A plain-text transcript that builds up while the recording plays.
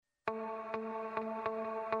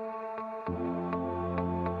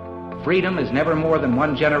Freedom is never more than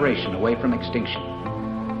one generation away from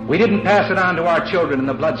extinction. We didn't pass it on to our children in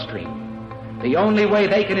the bloodstream. The only way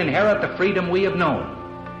they can inherit the freedom we have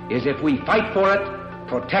known is if we fight for it,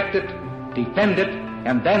 protect it, defend it,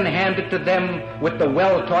 and then hand it to them with the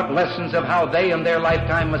well-taught lessons of how they in their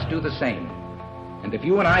lifetime must do the same. And if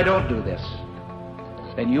you and I don't do this,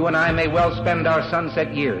 then you and I may well spend our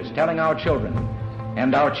sunset years telling our children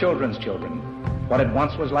and our children's children what it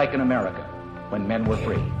once was like in America when men were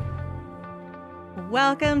free.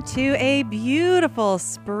 Welcome to a beautiful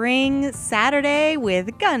spring Saturday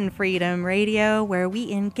with Gun Freedom Radio, where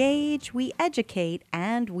we engage, we educate,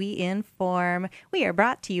 and we inform. We are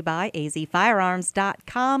brought to you by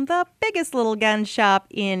azfirearms.com, the biggest little gun shop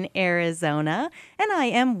in Arizona. And I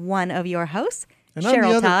am one of your hosts, and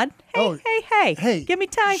Cheryl Todd. Hey, give me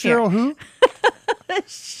time Cheryl here. who?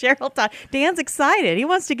 Cheryl Todd. Dan's excited. He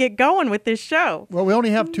wants to get going with this show. Well, we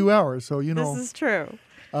only have 2 hours, so you know. This is true.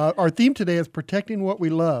 Our theme today is protecting what we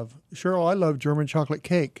love. Cheryl, I love German chocolate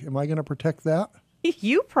cake. Am I going to protect that?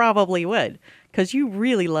 You probably would, because you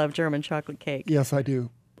really love German chocolate cake. Yes, I do.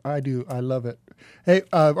 I love it. Hey,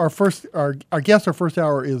 our guest, our first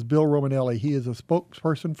hour is Bill Romanelli. He is a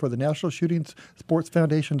spokesperson for the National Shooting Sports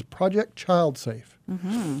Foundation's Project Child Safe.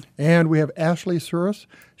 Mm-hmm. And we have Ashley Suris.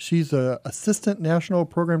 She's an assistant national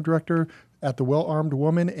program director at the Well Armed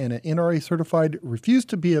Woman and an NRA certified Refuse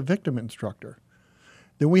to Be a Victim instructor.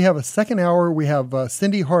 Then we have a second hour. We have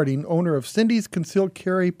Cindy Harding, owner of Cindy's Concealed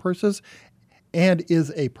Carry Purses, and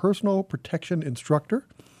is a personal protection instructor.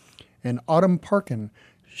 And Autumn Parkin,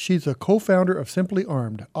 she's a co-founder of Simply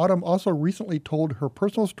Armed. Autumn also recently told her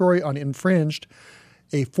personal story on Infringed,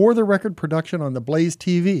 a for-the-record production on the Blaze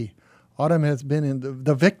TV. Autumn has been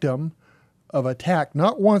the victim of attack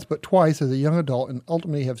not once but twice as a young adult, and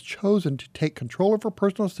ultimately has chosen to take control of her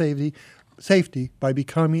personal safety by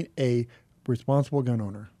becoming a responsible gun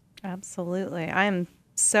owner. Absolutely. I am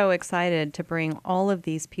so excited to bring all of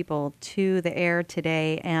these people to the air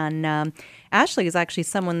today. And Ashley is actually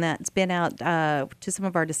someone that's been out to some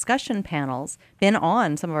of our discussion panels, been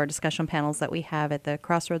on some of our discussion panels that we have at the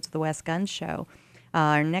Crossroads of the West Gun Show.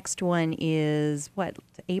 Our next one is,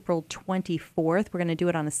 April 24th. We're going to do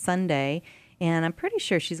it on a Sunday. And I'm pretty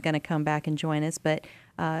sure she's going to come back and join us. But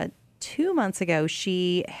 2 months ago,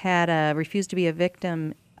 she had a Refuse to Be a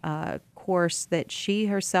Victim course that she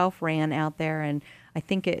herself ran out there, and I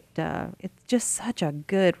think it's just such a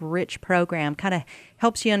good, rich program. Kind of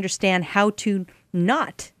helps you understand how to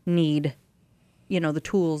not need, the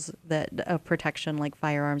tools of protection like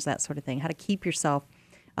firearms, that sort of thing. How to keep yourself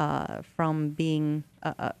from being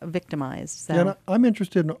victimized. So. Yeah, and I'm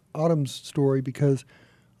interested in Autumn's story because,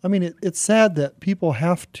 it's sad that people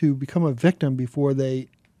have to become a victim before they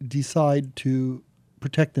decide to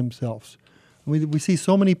protect themselves. We see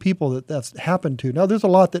so many people that's happened to. Now, there's a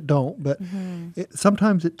lot that don't, but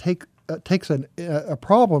sometimes it takes a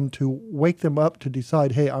problem to wake them up to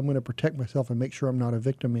decide, hey, I'm going to protect myself and make sure I'm not a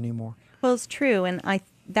victim anymore. Well, it's true, and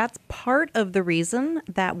that's part of the reason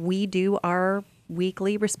that we do our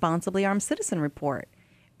weekly Responsibly Armed Citizen Report,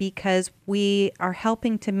 because we are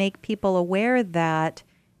helping to make people aware that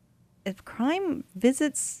if crime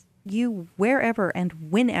visits you wherever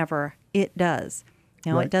and whenever it does.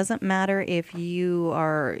 Right. It doesn't matter if you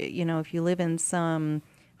are, if you live in some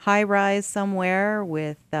high rise somewhere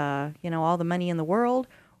with, all the money in the world,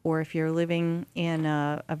 or if you're living in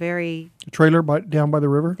a trailer down by the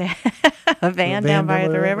river, a van down by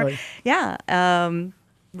the river. Right. Yeah.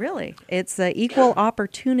 Really, it's an equal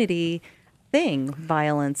opportunity thing.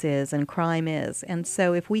 Violence is and crime is. And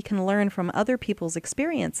so if we can learn from other people's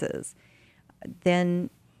experiences, then,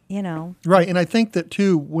 Right. And I think that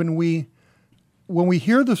too, when we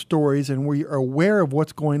hear the stories and we are aware of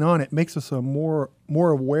what's going on, it makes us more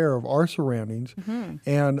aware of our surroundings. Mm-hmm.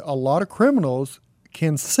 And a lot of criminals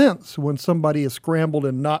can sense when somebody is scrambled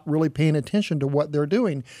and not really paying attention to what they're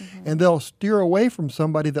doing. Mm-hmm. And they'll steer away from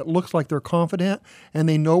somebody that looks like they're confident and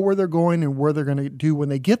they know where they're going and where they're going to do when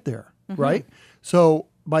they get there, mm-hmm. right? So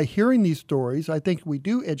by hearing these stories, I think we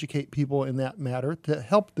do educate people in that matter to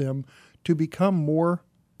help them to become more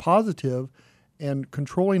positive and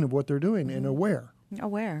controlling of what they're doing and aware.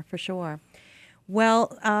 Aware, for sure.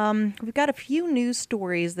 Well, we've got a few news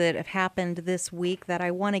stories that have happened this week that I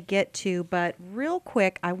want to get to, but real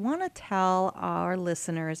quick, I want to tell our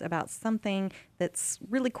listeners about something that's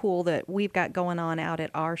really cool that we've got going on out at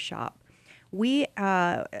our shop. We,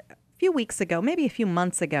 a few weeks ago, maybe a few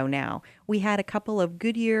months ago now, we had a couple of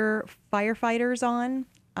Goodyear firefighters on.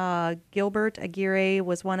 Gilbert Aguirre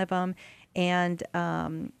was one of them, and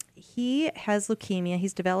he has leukemia.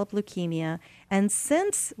 He's developed leukemia. And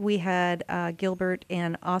since we had Gilbert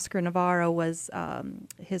and Oscar Navarro was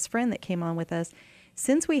his friend that came on with us,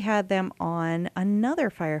 since we had them on, another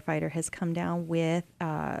firefighter has come down with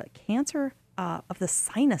cancer of the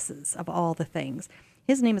sinuses, of all the things.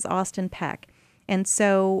 His name is Austin Peck. And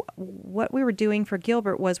so what we were doing for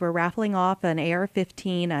Gilbert was we're raffling off an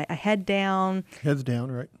AR-15, a heads down,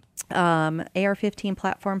 right? AR-15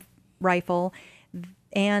 platform rifle.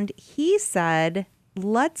 And he said,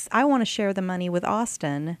 I want to share the money with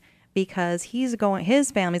Austin because his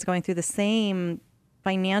family's going through the same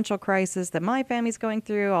financial crisis that my family's going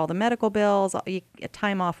through, all the medical bills,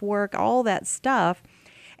 time off work, all that stuff.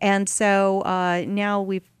 And so now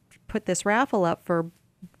we've put this raffle up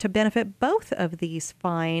to benefit both of these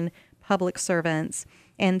fine public servants.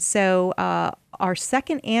 And so our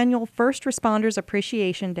second annual First Responders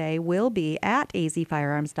Appreciation Day will be at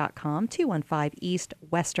azfirearms.com, 215 East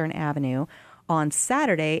Western Avenue, on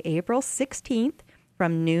Saturday, April 16th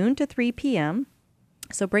from noon to 3 p.m.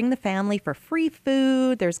 So bring the family for free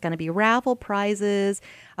food. There's going to be raffle prizes.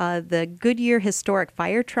 The Goodyear Historic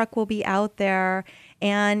Fire Truck will be out there.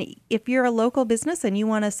 And if you're a local business and you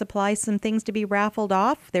want to supply some things to be raffled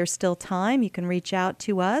off, there's still time. You can reach out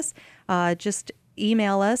to us. Just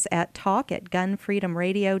email us at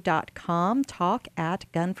talk@gunfreedomradio.com,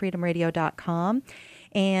 talk@gunfreedomradio.com.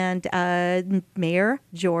 And Mayor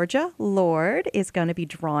Georgia Lord is going to be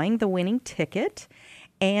drawing the winning ticket.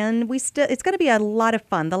 And it's going to be a lot of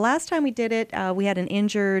fun. The last time we did it, we had an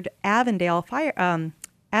injured Avondale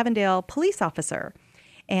police officer.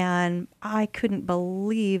 And I couldn't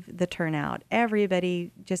believe the turnout.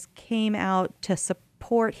 Everybody just came out to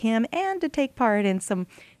support him and to take part in some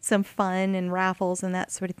fun and raffles and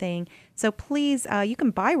that sort of thing. So please, you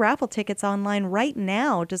can buy raffle tickets online right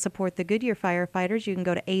now to support the Goodyear firefighters. You can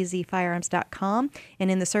go to azfirearms.com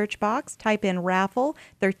and in the search box, type in raffle.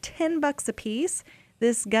 They're $10 a piece.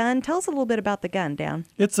 This gun, tell us a little bit about the gun, Dan.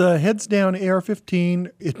 It's a heads down AR-15.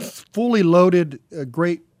 It's fully loaded,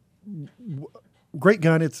 great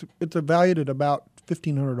gun. It's valued at about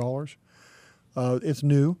 $1,500. It's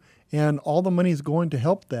new, and all the money is going to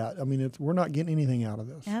help that. I mean, we're not getting anything out of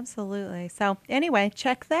this. Absolutely. So anyway,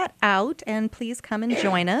 check that out, and please come and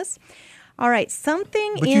join us. All right,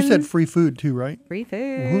 But you said free food too, right? Free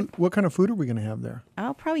food. What kind of food are we going to have there?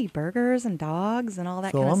 Oh, probably burgers and dogs and all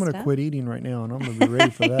that kind of stuff. So I'm going to quit eating right now, and I'm going to be ready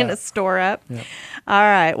for that. You're going to store up? Yeah. All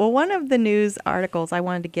right. Well, one of the news articles I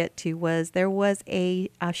wanted to get to was there was a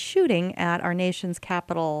shooting at our nation's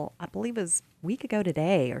capital, I believe it was a week ago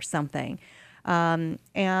today or something.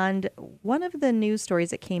 And one of the news stories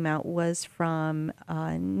that came out was from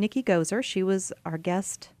Nikki Gozer. She was our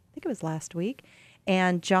guest, I think it was last week,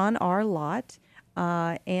 and John R. Lott.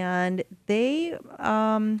 And they're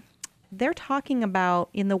talking about,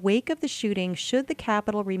 in the wake of the shooting, should the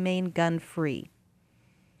Capitol remain gun-free?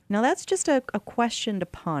 Now, that's just a question to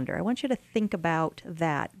ponder. I want you to think about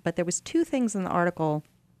that. But there was two things in the article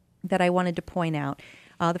that I wanted to point out.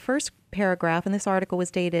 The first paragraph in this article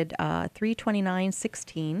was dated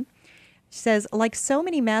 3/29/16. Says, like so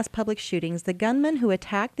many mass public shootings, the gunman who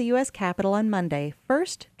attacked the U.S. Capitol on Monday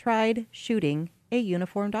first tried shooting a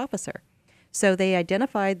uniformed officer. So they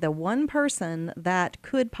identified the one person that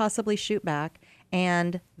could possibly shoot back,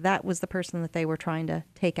 and that was the person that they were trying to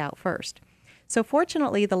take out first. So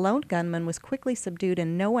fortunately, the lone gunman was quickly subdued,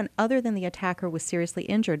 and no one other than the attacker was seriously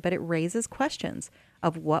injured, but it raises questions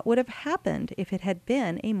of what would have happened if it had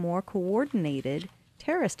been a more coordinated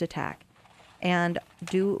terrorist attack. And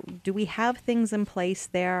do we have things in place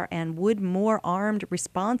there, and would more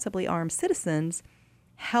responsibly armed citizens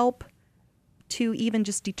help to even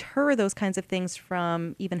just deter those kinds of things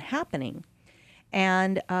from even happening?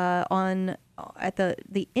 And at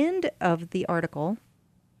the end of the article,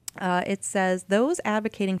 it says those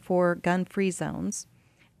advocating for gun-free zones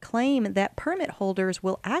claim that permit holders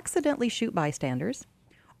will accidentally shoot bystanders,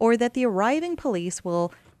 or that the arriving police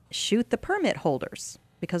will shoot the permit holders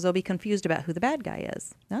because they'll be confused about who the bad guy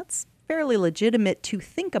is. That's fairly legitimate to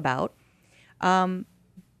think about.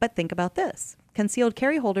 But think about this. Concealed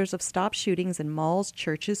carry holders have stopped shootings in malls,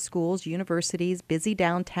 churches, schools, universities, busy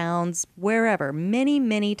downtowns, wherever, many,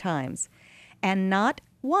 many times. And not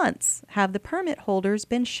once have the permit holders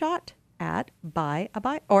been shot at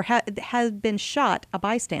have been shot a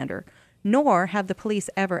bystander, nor have the police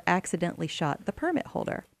ever accidentally shot the permit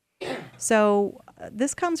holder. So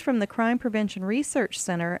this comes from the Crime Prevention Research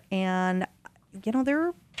Center, and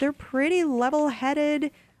they're pretty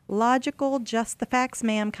level-headed, logical, just the facts,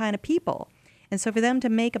 ma'am kind of people. And so for them to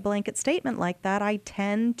make a blanket statement like that, I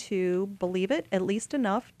tend to believe it at least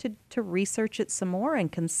enough to research it some more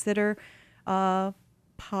and consider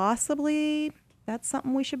possibly that's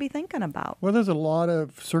something we should be thinking about. Well, there's a lot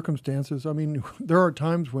of circumstances. I mean, there are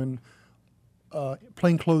times when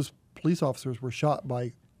plainclothes police officers were shot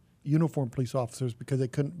by uniformed police officers because they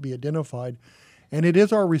couldn't be identified. And it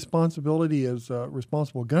is our responsibility as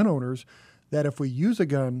responsible gun owners that if we use a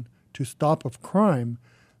gun to stop a crime,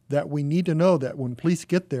 that we need to know that when police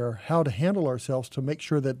get there, how to handle ourselves to make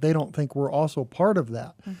sure that they don't think we're also part of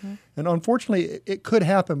that. Mm-hmm. And unfortunately, it could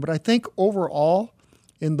happen. But I think overall,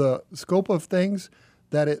 in the scope of things,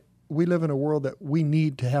 that we live in a world that we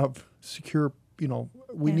need to have secure,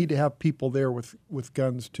 we need to have people there with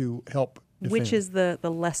guns to help defend. Which is the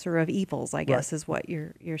lesser of evils, I guess, Right. is what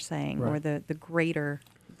you're saying, Right. or the greater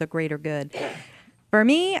good. For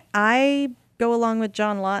me, I go along with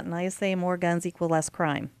John Lott, and I say more guns equal less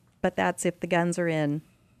crime. But that's if the guns are in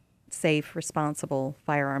safe, responsible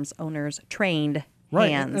firearms owners, trained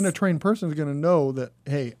hands. And a trained person is going to know that,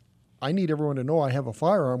 hey, I need everyone to know I have a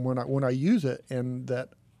firearm when I use it, and that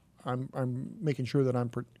I'm making sure that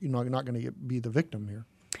I'm not going to be the victim here.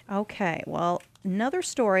 Okay. Well, another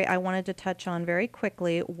story I wanted to touch on very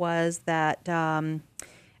quickly was that a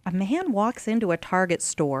man walks into a Target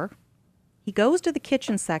store. He goes to the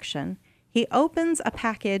kitchen section. He opens a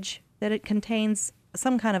package that it contains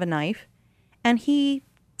some kind of a knife, and he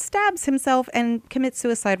stabs himself and commits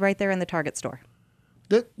suicide right there in the Target store.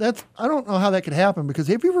 That's I don't know how that could happen, because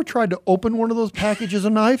have you ever tried to open one of those packages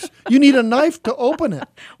of knives? You need a knife to open it.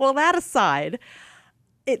 Well, that aside,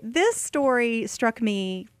 this story struck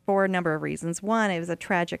me for a number of reasons. One, it was a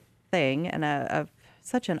tragic thing and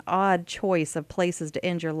such an odd choice of places to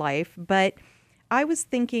end your life. But I was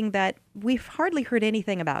thinking that we've hardly heard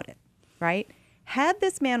anything about it, right? Had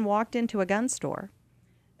this man walked into a gun store,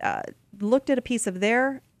 looked at a piece of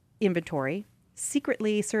their inventory,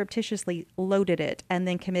 secretly, surreptitiously loaded it, and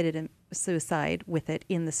then committed suicide with it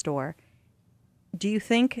in the store, do you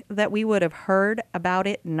think that we would have heard about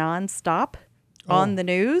it nonstop on the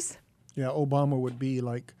news? Yeah, Obama would be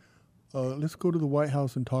like, let's go to the White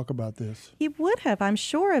House and talk about this. He would have, I'm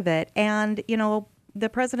sure of it. And, the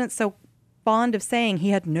president's so fond of saying he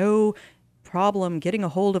had no problem getting a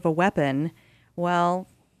hold of a weapon. Well,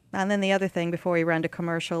 and then the other thing before we run to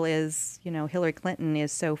commercial is, Hillary Clinton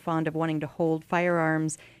is so fond of wanting to hold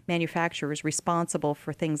firearms manufacturers responsible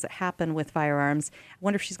for things that happen with firearms. I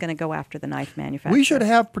wonder if she's going to go after the knife manufacturer. We should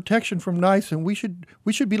have protection from knives, and we should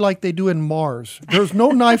be like they do in Mars. There's no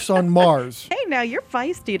knives on Mars. Hey, now you're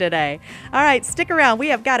feisty today. All right, stick around. We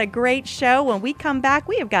have got a great show. When we come back,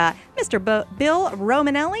 we have got Mr. Bill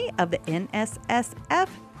Romanelli of the NSSF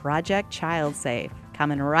Project Child Safe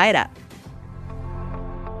coming right up.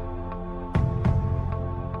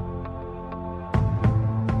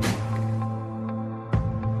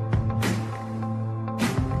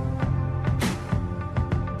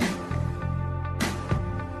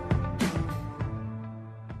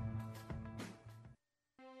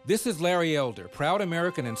 This is Larry Elder, proud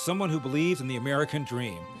American and someone who believes in the American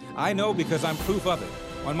dream. I know because I'm proof of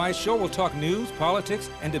it. On my show, we'll talk news, politics,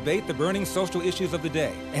 and debate the burning social issues of the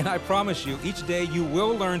day. And I promise you, each day you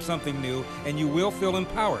will learn something new and you will feel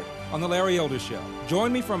empowered on The Larry Elder Show.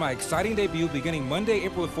 Join me for my exciting debut beginning Monday,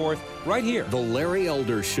 April 4th, right here. The Larry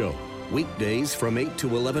Elder Show, weekdays from 8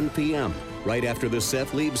 to 11 p.m., right after the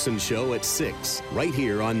Seth Leibson Show at 6, right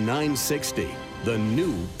here on 960, The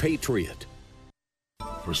New Patriot.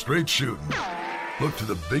 For straight shooting, look to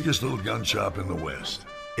the biggest little gun shop in the West,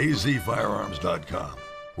 azfirearms.com,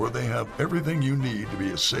 where they have everything you need to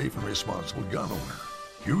be a safe and responsible gun owner.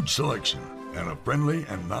 Huge selection and a friendly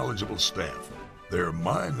and knowledgeable staff. They're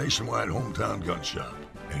my nationwide hometown gun shop,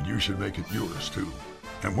 and you should make it yours too.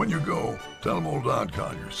 And when you go, tell them old Don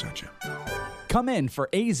Collier sent you. Come in for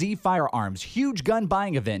AZ Firearms' huge gun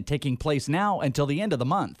buying event taking place now until the end of the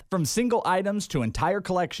month. From single items to entire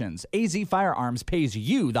collections, AZ Firearms pays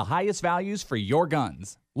you the highest values for your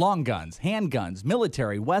guns. Long guns, handguns,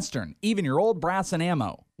 military, western, even your old brass and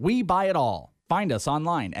ammo. We buy it all. Find us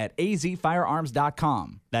online at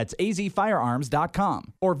azfirearms.com. That's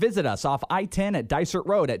azfirearms.com. Or visit us off I-10 at Dysart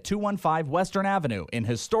Road at 215 Western Avenue in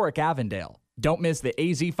historic Avondale. Don't miss the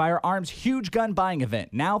AZ Firearms huge gun buying event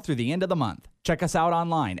now through the end of the month. Check us out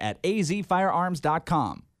online at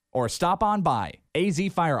azfirearms.com or stop on by. AZ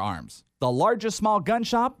Firearms, the largest small gun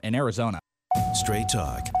shop in Arizona. Straight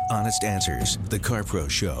Talk honest answers. The CarPro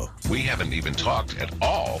Show. We haven't even talked at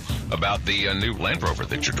all about the new Land Rover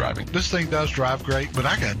that you're driving. This thing does drive great, but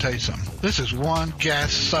I got to tell you something. This is one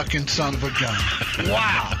gas-sucking son of a gun.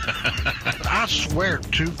 Wow. I swear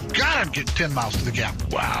to God, I'm getting 10 miles to the gallon.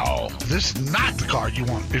 Wow. This is not the car you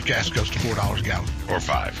want if gas goes to $4 a gallon. Or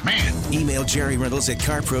 $5. Man. Email Jerry Reynolds at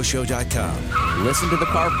CarProShow.com. Listen to the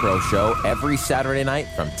CarPro Show every Saturday night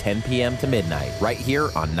from 10 p.m. to midnight, right here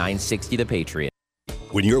on 960 The Patriot.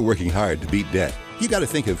 When you're working hard to beat debt, you got to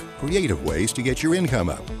think of creative ways to get your income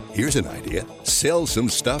up. Here's an idea. Sell some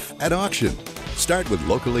stuff at auction. Start with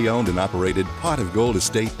locally owned and operated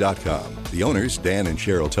potofgoldestate.com. The owners, Dan and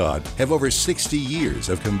Cheryl Todd, have over 60 years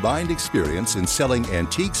of combined experience in selling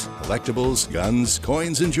antiques, collectibles, guns,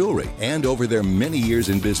 coins, and jewelry. And over their many years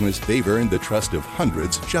in business, they've earned the trust of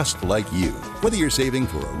hundreds just like you. Whether you're saving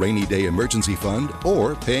for a rainy day emergency fund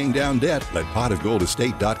or paying down debt, let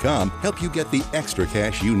potofgoldestate.com help you get the extra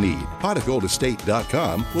cash you need.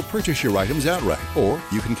 Potofgoldestate.com will purchase your items outright, or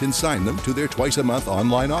you can consign them to their twice-a-month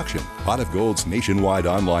online auction. Pot of Gold's nationwide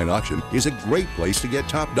online auction is a great place to get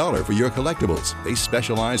top dollar for your collectibles. They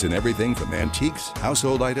specialize in everything from antiques,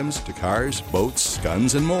 household items, to cars, boats,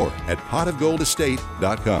 guns, and more at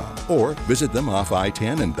potofgoldestate.com. Or visit them off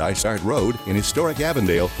I-10 and Dysart Road in historic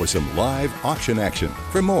Avondale for some live auction action.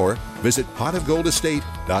 For more, visit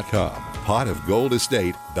potofgoldestate.com.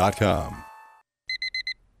 potofgoldestate.com.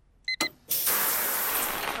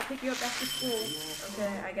 I'll pick you up after school.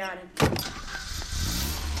 Okay, I got it.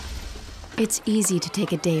 It's easy to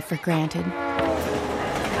take a day for granted.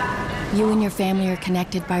 You and your family are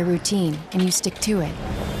connected by routine, and you stick to it.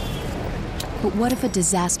 But what if a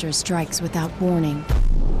disaster strikes without warning?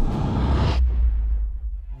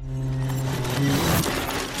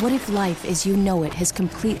 What if life as you know it has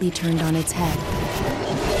completely turned on its head?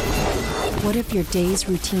 What if your day's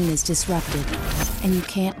routine is disrupted and you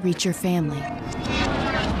can't reach your family?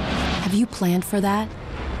 Have you planned for that?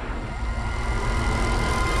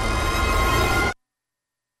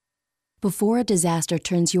 Before a disaster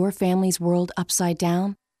turns your family's world upside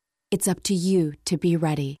down, it's up to you to be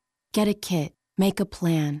ready. Get a kit, make a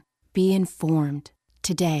plan, be informed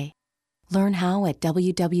today. Learn how at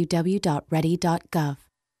www.ready.gov.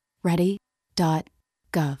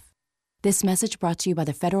 Ready.gov. This message brought to you by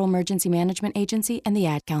the Federal Emergency Management Agency and the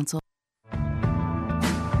Ad Council.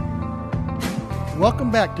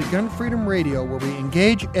 Welcome back to Gun Freedom Radio, where we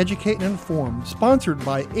engage, educate, and inform. Sponsored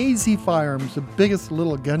by AZ Firearms, the biggest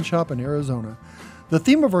little gun shop in Arizona. The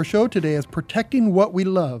theme of our show today is protecting what we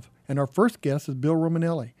love, and our first guest is Bill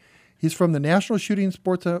Romanelli. He's from the National Shooting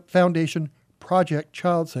Sports Foundation Project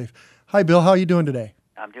Child Safe. Hi, Bill. How are you doing today?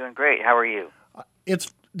 I'm doing great. How are you?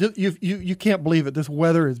 You can't believe it. This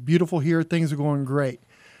weather is beautiful here. Things are going great.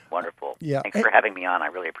 Wonderful. Yeah. Thanks for having me on. I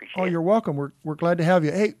really appreciate it. Oh, you're welcome. We're glad to have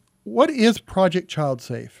you. Hey, what is Project Child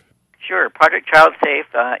Safe? Sure. Project Child Safe,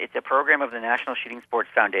 it's a program of the National Shooting Sports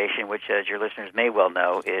Foundation, which, as your listeners may well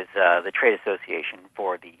know, is the trade association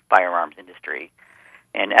for the firearms industry.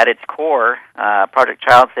 And at its core, Project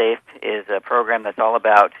Child Safe is a program that's all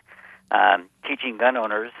about teaching gun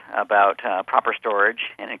owners about proper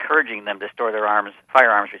storage and encouraging them to store their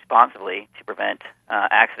firearms responsibly to prevent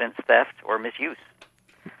accidents, theft, or misuse.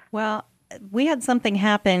 Well, we had something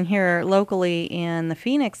happen here locally in the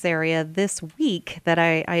Phoenix area this week that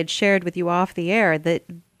I had shared with you off the air that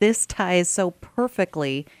this ties so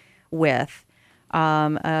perfectly with.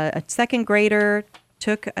 A second grader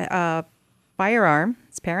took a firearm,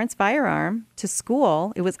 his parents' firearm, to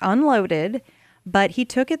school. It was unloaded, but he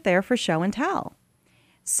took it there for show and tell.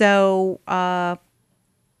 So I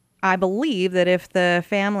believe that if the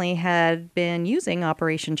family had been using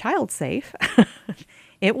Operation Child Safe,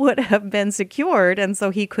 it would have been secured, and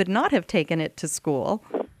so he could not have taken it to school.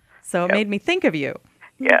 So it made me think of you.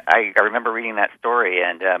 Yeah, I remember reading that story,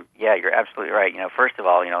 and yeah, you're absolutely right. First of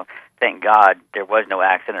all, thank God there was no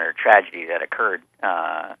accident or tragedy that occurred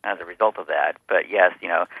as a result of that. But yes,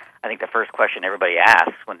 I think the first question everybody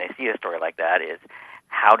asks when they see a story like that is,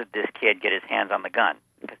 how did this kid get his hands on the gun?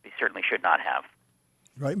 Because he certainly should not have.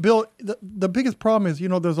 Right. Bill, the biggest problem is,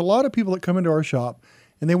 there's a lot of people that come into our shop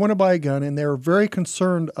and they want to buy a gun, and they're very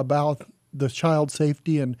concerned about the child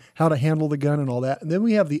safety and how to handle the gun and all that. And then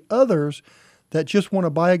we have the others that just want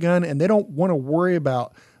to buy a gun, and they don't want to worry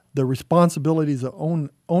about the responsibilities of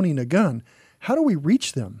owning a gun. How do we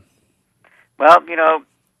reach them? Well,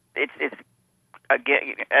 it's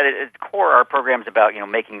again, at its core, our program's about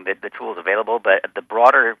making the tools available, but the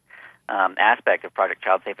broader aspect of Project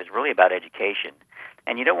Child Safe is really about education.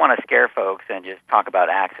 And you don't want to scare folks and just talk about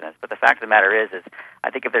accidents. But the fact of the matter is I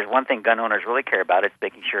think if there's one thing gun owners really care about, it's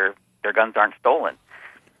making sure their guns aren't stolen.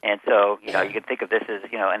 And so, you can think of this as,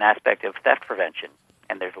 an aspect of theft prevention.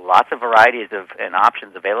 And there's lots of varieties and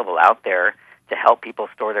options available out there to help people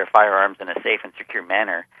store their firearms in a safe and secure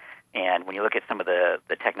manner. And when you look at some of the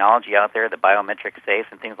technology out there, the biometric safes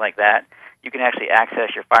and things like that, you can actually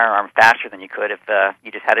access your firearm faster than you could if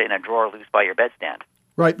you just had it in a drawer loose by your bedstand.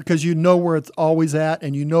 Right, because you know where it's always at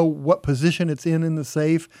and you know what position it's in the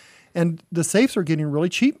safe. And the safes are getting really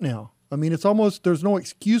cheap now. I mean, it's almost, there's no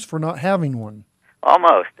excuse for not having one.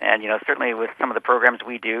 Almost. And, certainly with some of the programs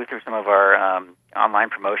we do through some of our online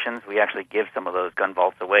promotions, we actually give some of those gun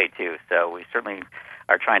vaults away, too. So we certainly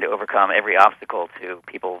are trying to overcome every obstacle to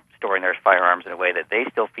people storing their firearms in a way that they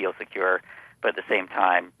still feel secure, but at the same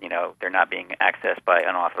time, they're not being accessed by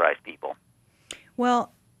unauthorized people.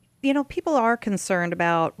 Well, people are concerned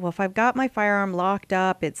about, if I've got my firearm locked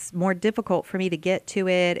up, it's more difficult for me to get to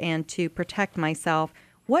it and to protect myself.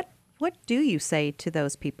 What do you say to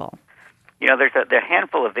those people? There's a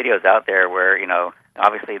handful of videos out there where,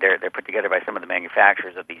 obviously they're put together by some of the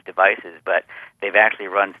manufacturers of these devices, but they've actually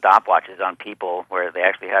run stopwatches on people where they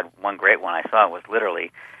actually had one great one I saw was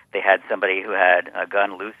literally they had somebody who had a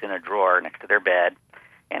gun loose in a drawer next to their bed,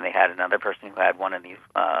 and they had another person who had one of these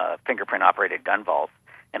fingerprint-operated gun vaults,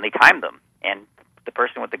 and they timed them, and the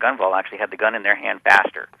person with the gun vault actually had the gun in their hand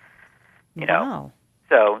faster. Wow.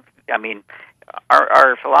 So,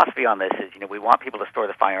 our philosophy on this is, we want people to store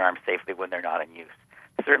the firearms safely when they're not in use.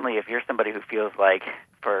 Certainly, if you're somebody who feels like,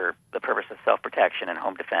 for the purpose of self-protection and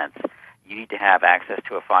home defense, you need to have access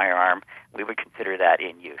to a firearm, we would consider that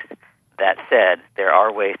in use. That said, there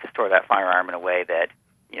are ways to store that firearm in a way that,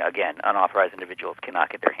 again, unauthorized individuals cannot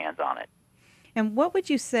get their hands on it. And what would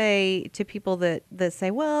you say to people that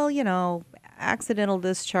say, accidental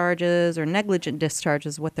discharges or negligent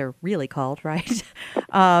discharges, what they're really called, right?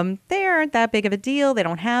 They aren't that big of a deal. They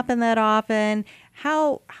don't happen that often.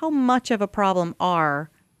 How much of a problem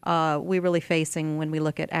are we really facing when we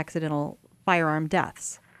look at accidental firearm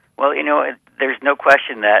deaths? Well, there's no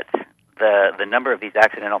question that the number of these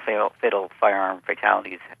accidental fatal firearm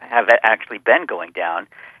fatalities have actually been going down,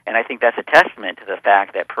 and I think that's a testament to the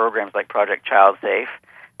fact that programs like Project Child Safe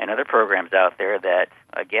and other programs out there that,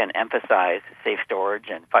 again, emphasize safe storage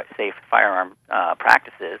and safe firearm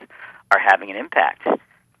practices are having an impact.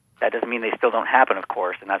 That doesn't mean they still don't happen, of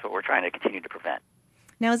course, and that's what we're trying to continue to prevent.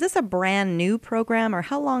 Now, is this a brand new program, or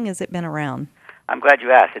how long has it been around? I'm glad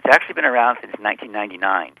you asked. It's actually been around since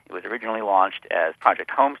 1999. It was originally launched as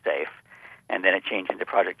Project Home Safe, and then it changed into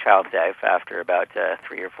Project Child Safe after about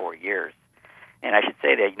 3 or 4 years. And I should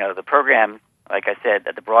say that, the program, like I said,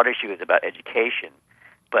 that the broad issue is about education,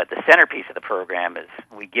 but the centerpiece of the program is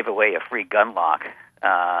we give away a free gun lock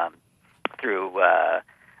through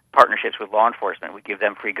partnerships with law enforcement. We give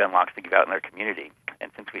them free gun locks to give out in their community.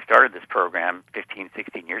 And since we started this program 15,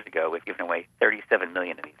 16 years ago, we've given away 37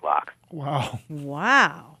 million of these locks. Wow.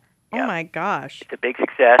 Wow. Yeah. Oh, my gosh. It's a big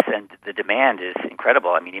success, and the demand is incredible.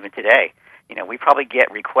 I mean, even today, we probably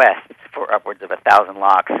get requests for upwards of 1,000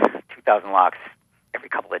 locks, 2,000 locks every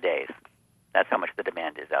couple of days. That's how much the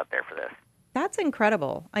demand is out there for this. That's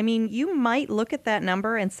incredible. I mean, you might look at that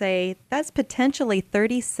number and say that's potentially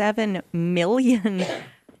 37 million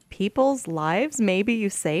people's lives maybe you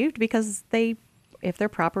saved because if they're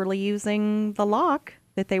properly using the lock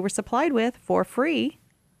that they were supplied with for free.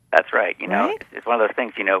 That's right. Right? It's one of those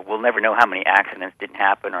things, we'll never know how many accidents didn't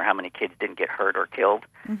happen or how many kids didn't get hurt or killed.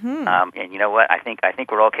 Mm-hmm. And you know what? I think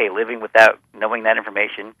we're okay living without knowing that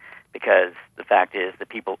information because the fact is that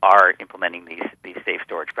people are implementing these safe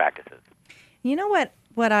storage practices. You know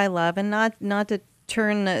what I love, and not to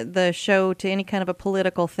turn the show to any kind of a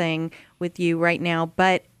political thing with you right now,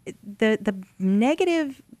 but the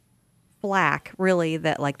negative flack really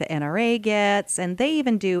that like the NRA gets, and they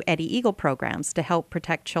even do Eddie Eagle programs to help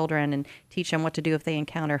protect children and teach them what to do if they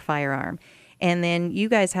encounter a firearm. And then you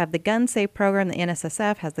guys have the Gun Safe program, the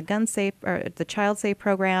NSSF has the Gun Safe or the Child Safe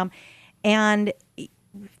program, and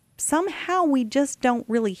somehow we just don't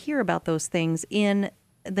really hear about those things in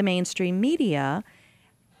the mainstream media.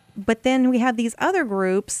 But then we have these other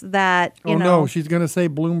groups that, you know. No, she's going to say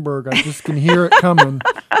Bloomberg. I just can hear it coming.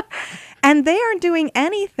 And they aren't doing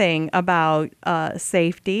anything about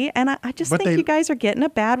safety. And I just think you guys are getting a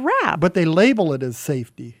bad rap. But they label it as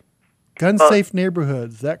safety. Gun-safe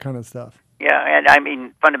neighborhoods, that kind of stuff. Yeah, and I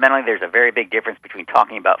mean, fundamentally, there's a very big difference between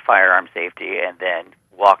talking about firearm safety and then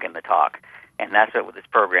walking the talk. And that's what this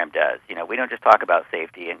program does. We don't just talk about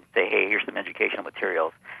safety and say, hey, here's some educational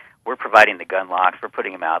materials. We're providing the gun locks. We're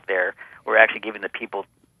putting them out there. We're actually giving the people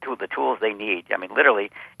the tools they need. I mean,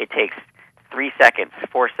 literally, it takes 3 seconds,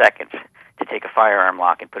 4 seconds to take a firearm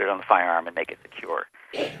lock and put it on the firearm and make it secure.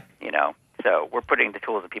 So we're putting the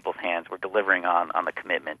tools in people's hands. We're delivering on the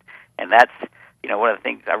commitment. And that's, one of the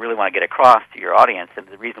things I really want to get across to your audience, and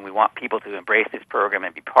the reason we want people to embrace this program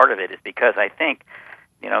and be part of it is because I think,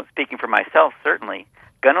 speaking for myself, certainly,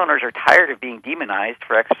 gun owners are tired of being demonized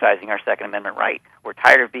for exercising our Second Amendment right. We're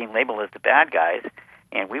tired of being labeled as the bad guys,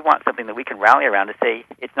 and we want something that we can rally around to say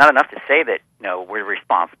it's not enough to say that, we're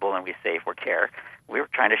responsible and we're safe, we care. We're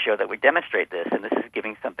trying to show that we demonstrate this, and this is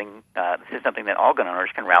something that all gun owners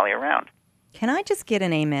can rally around. Can I just get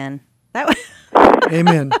an amen?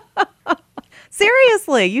 Amen.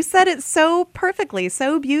 Seriously, you said it so perfectly,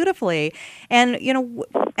 so beautifully. And,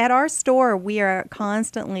 at our store, we are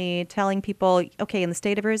constantly telling people, okay, in the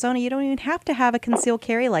state of Arizona, you don't even have to have a concealed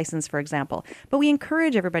carry license, for example. But we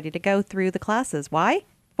encourage everybody to go through the classes. Why?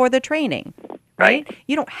 For the training, right?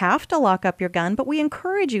 You don't have to lock up your gun, but we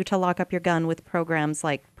encourage you to lock up your gun with programs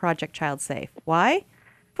like Project Child Safe. Why?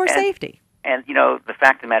 For safety. And, the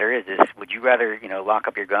fact of the matter is would you rather, lock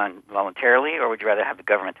up your gun voluntarily, or would you rather have the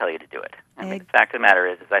government tell you to do it? And the fact of the matter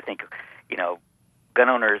is I think, gun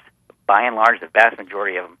owners, by and large, the vast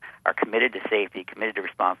majority of them are committed to safety, committed to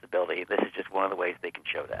responsibility. This is just one of the ways they can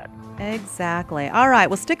show that. Exactly. All right.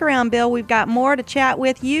 Well, stick around, Bill. We've got more to chat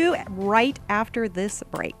with you right after this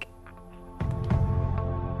break.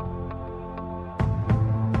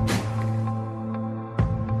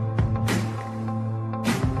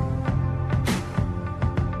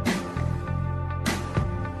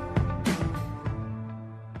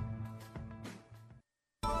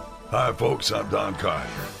 Hi, folks. I'm Don Collier.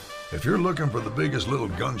 If you're looking for the biggest little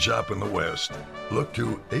gun shop in the West, look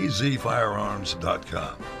to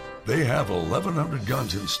azfirearms.com. They have 1,100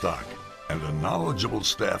 guns in stock and a knowledgeable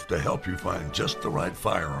staff to help you find just the right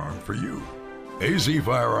firearm for you.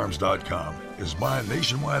 azfirearms.com is my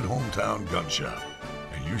nationwide hometown gun shop,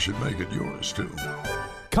 and you should make it yours, too.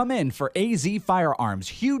 Come in for AZ Firearms'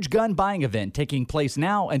 huge gun buying event taking place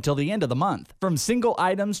now until the end of the month. From single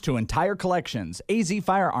items to entire collections, AZ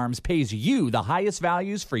Firearms pays you the highest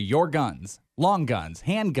values for your guns. Long guns,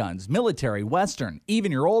 handguns, military, western, even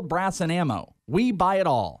your old brass and ammo. We buy it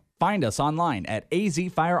all. Find us online at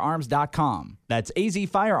azfirearms.com. That's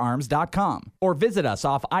azfirearms.com. Or visit us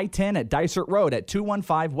off I-10 at Dysart Road at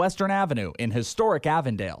 215 Western Avenue in historic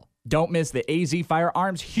Avondale. Don't miss the AZ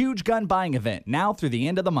Firearms huge gun buying event now through the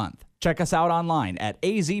end of the month. Check us out online at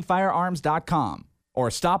azfirearms.com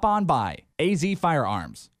or stop on by. AZ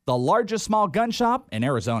Firearms, the largest small gun shop in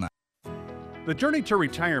Arizona. The journey to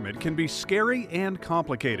retirement can be scary and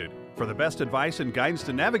complicated. For the best advice and guidance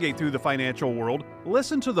to navigate through the financial world,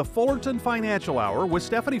 listen to the Fullerton Financial Hour with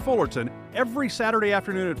Stephanie Fullerton every Saturday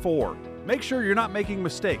afternoon at 4. Make sure you're not making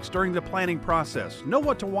mistakes during the planning process. Know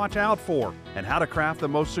what to watch out for and how to craft the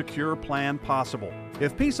most secure plan possible.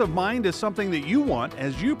 If peace of mind is something that you want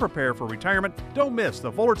as you prepare for retirement, don't miss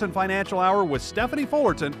the Fullerton Financial Hour with Stephanie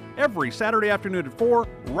Fullerton every Saturday afternoon at 4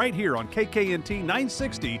 right here on KKNT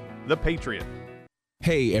 960, The Patriot.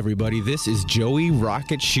 Hey everybody, this is Joey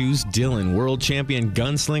Rocket Shoes Dillon, world champion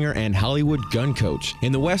gunslinger and Hollywood gun coach.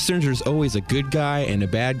 In the Westerns, there's always a good guy and a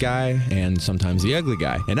bad guy, and sometimes the ugly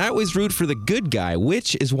guy. And I always root for the good guy,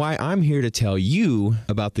 which is why I'm here to tell you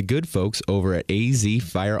about the good folks over at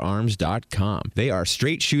azfirearms.com. They are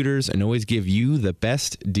straight shooters and always give you the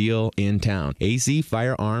best deal in town.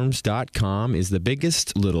 azfirearms.com is the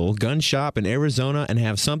biggest little gun shop in Arizona and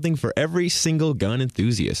have something for every single gun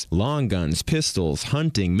enthusiast. Long guns, pistols,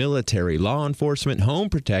 hunting, military, law enforcement, home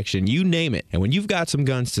protection, you name it. And when you've got some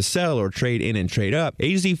guns to sell or trade in and trade up,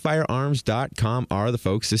 azfirearms.com are the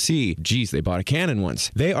folks to see. Geez, they bought a cannon once.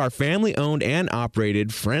 They are family-owned and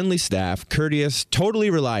operated, friendly staff, courteous, totally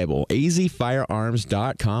reliable.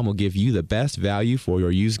 azfirearms.com will give you the best value for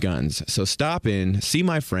your used guns. So stop in, see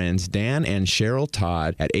my friends Dan and Cheryl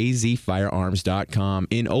Todd at azfirearms.com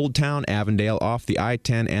in Old Town Avondale off the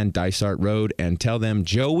I-10 and Dysart Road, and tell them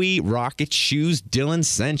Joey Rocket Shoes Dillon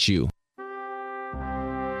sent you.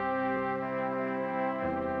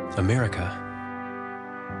 America,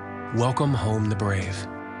 welcome home the brave.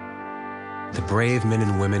 The brave men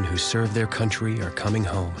and women who serve their country are coming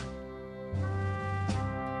home.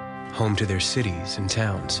 Home to their cities and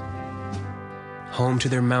towns. Home to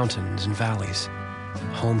their mountains and valleys.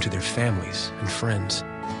 Home to their families and friends.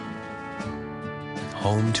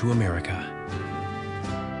 Home to America.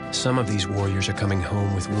 Some of these warriors are coming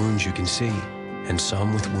home with wounds you can see, and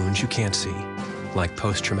some with wounds you can't see, like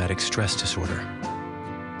post-traumatic stress disorder.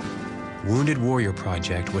 Wounded Warrior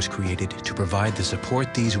Project was created to provide the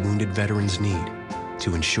support these wounded veterans need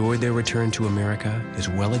to ensure their return to America is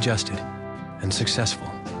well-adjusted and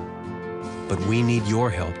successful. But we need your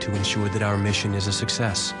help to ensure that our mission is a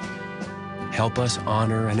success. Help us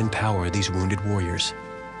honor and empower these wounded warriors.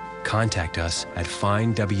 contact us at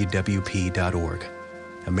findwwp.org.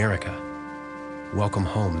 America, welcome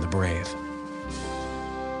home the brave.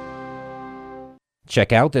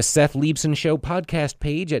 Check out the Seth Leibsohn Show podcast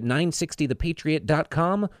page at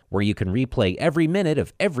 960thepatriot.com, where you can replay every minute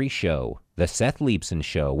of every show. The Seth Leibsohn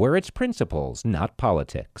Show, where it's principles, not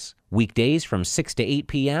politics. Weekdays from 6 to 8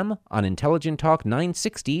 p.m. on Intelligent Talk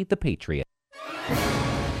 960 The Patriot.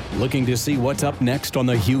 Looking to see what's up next on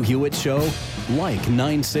The Hugh Hewitt Show? Like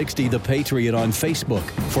 960 The Patriot on Facebook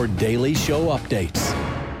for daily show updates.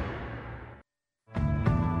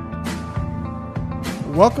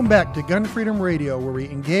 Welcome back to Gun Freedom Radio, where we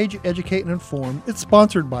engage, educate, and inform. It's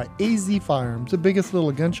sponsored by AZ Firearms, the biggest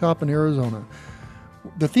little gun shop in Arizona.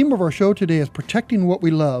 The theme of our show today is protecting what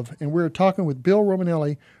we love, and we're talking with Bill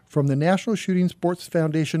Romanelli from the National Shooting Sports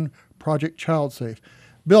Foundation Project Child Safe.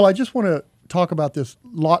 Bill, I just want to talk about this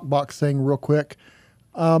lockbox thing real quick.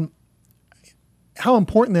 How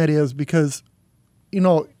important that is, because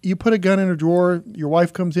you put a gun in a drawer, your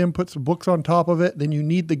wife comes in, puts some books on top of it, then you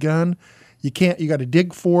need the gun. You got to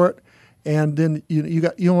dig for it, and then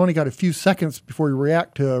you only got a few seconds before you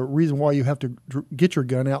react to a reason why you have to get your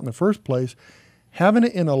gun out in the first place. Having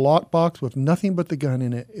it in a lockbox with nothing but the gun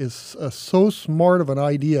in it is so smart of an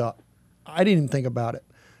idea. I didn't even think about it.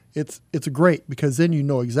 It's great, because then you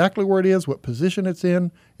know exactly where it is, what position it's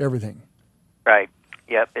in, everything. Right.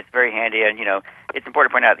 Yep, it's very handy, and it's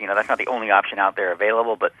important to point out that's not the only option out there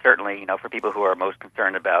available, but certainly for people who are most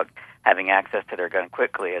concerned about having access to their gun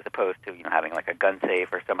quickly, as opposed to having like a gun safe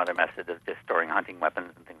or some other method of just storing hunting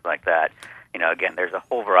weapons and things like that. Again, there's a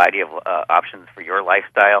whole variety of options for your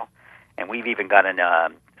lifestyle, and we've even got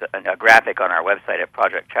a graphic on our website at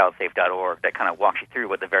projectchildsafe.org that kind of walks you through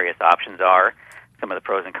what the various options are, some of the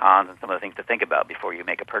pros and cons, and some of the things to think about before you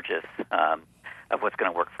make a purchase of what's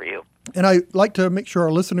going to work for you. And I like to make sure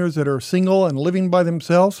our listeners that are single and living by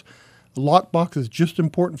themselves, the lockbox is just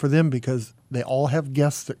important for them, because they all have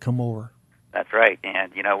guests that come over. That's right.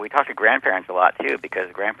 And, we talk to grandparents a lot, too,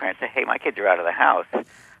 because grandparents say, hey, my kids are out of the house.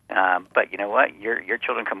 But you know what? Your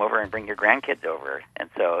children come over and bring your grandkids over. And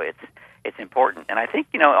so it's important. And I think,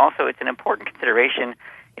 also it's an important consideration,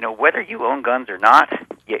 whether you own guns or not,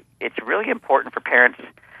 it's really important for parents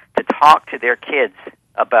to talk to their kids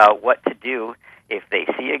about what to do if they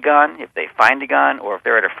see a gun, if they find a gun, or if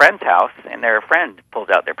they're at a friend's house and their friend pulls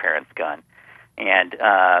out their parent's gun. And,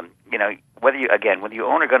 whether you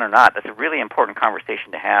own a gun or not, that's a really important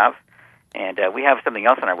conversation to have. And we have something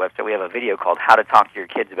else on our website. We have a video called How to Talk to Your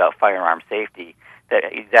Kids About Firearm Safety that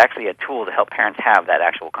is actually a tool to help parents have that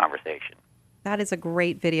actual conversation. That is a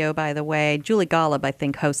great video, by the way. Julie Golub, I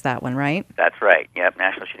think, hosts that one, right? That's right. Yep,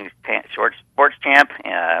 National Shooting Sports Champ,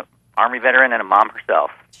 Army veteran, and a mom herself.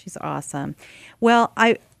 She's awesome. Well,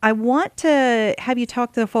 I want to have you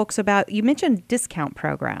talk to the folks about, you mentioned discount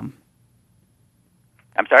program.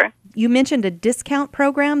 I'm sorry? You mentioned a discount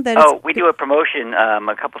program that we do a promotion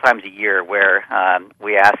a couple times a year where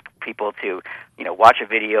we ask people to, watch a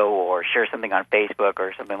video or share something on Facebook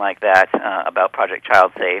or something like that about Project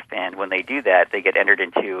Child Safe, and when they do that, they get entered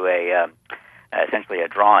into essentially a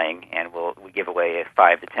drawing, and we give away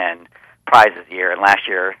 5 to 10 prizes a year. And last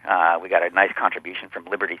year, we got a nice contribution from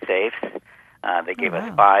Liberty Safes. They gave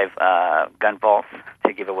us 5 gun vaults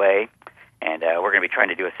to give away. And we're going to be trying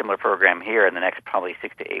to do a similar program here in the next probably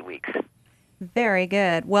 6 to 8 weeks. Very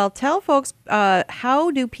good. Well, tell folks,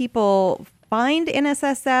 how do people find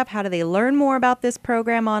NSSF? How do they learn more about this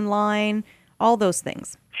program online? All those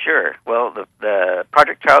things. Sure. Well, the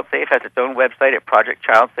Project Child Safe has its own website at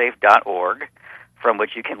projectchildsafe.org, from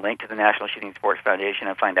which you can link to the National Shooting Sports Foundation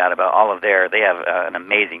and find out about all of their. They have an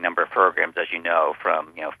amazing number of programs, as you know,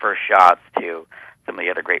 from first shots to some of the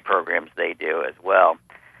other great programs they do as well.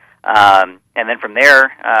 And then from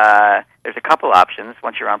there, there's a couple options.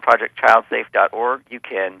 Once you're on projectchildsafe.org, you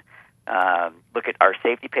can look at our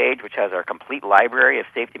safety page, which has our complete library of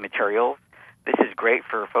safety materials. This is great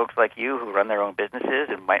for folks like you who run their own businesses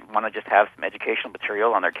and might want to just have some educational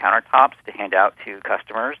material on their countertops to hand out to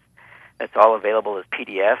customers. It's all available as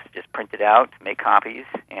PDFs. Just print it out, make copies,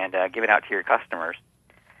 and give it out to your customers.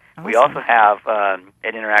 Awesome. We also have an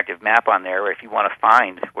interactive map on there where if you want to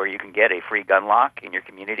find where you can get a free gun lock in your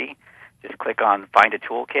community, just click on Find a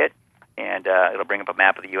Toolkit, and it'll bring up a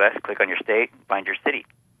map of the U.S., click on your state, and find your city.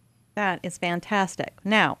 That is fantastic.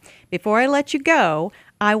 Now, before I let you go,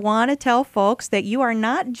 I want to tell folks that you are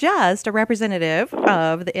not just a representative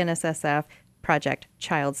of the NSSF Project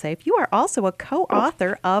Child Safe. You are also a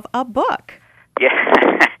co-author of a book. Yeah.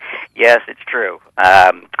 Yes, it's true.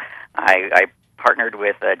 I partnered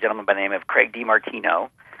with a gentleman by the name of Craig DiMartino,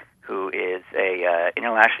 who is a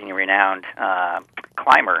internationally renowned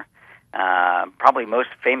climber Probably most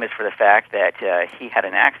famous for the fact that he had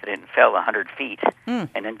an accident and fell 100 feet and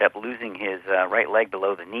ended up losing his right leg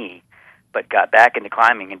below the knee, but got back into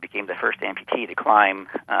climbing and became the first amputee to climb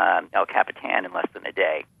El Capitan in less than a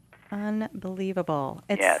day. Unbelievable.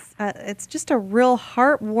 Yes. It's just a real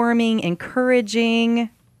heartwarming, encouraging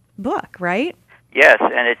book, right? Yes,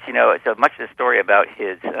 and it's as much a story about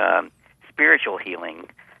his spiritual healing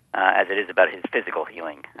as it is about his physical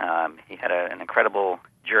healing. He had an incredible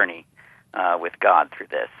journey with God through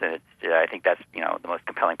this, and I think that's the most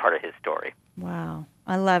compelling part of his story. Wow,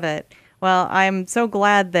 I love it. Well, I'm so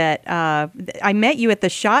glad that I met you at the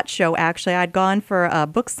SHOT Show, actually. I'd gone for a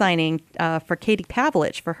book signing for Katie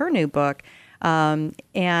Pavlich for her new book,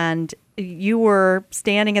 and you were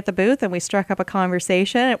standing at the booth, and we struck up a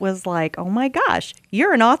conversation. It was like, oh my gosh,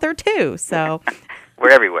 you're an author too. So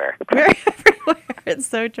we're everywhere. We're everywhere. It's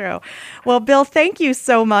so true. Well, Bill, thank you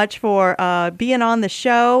so much for being on the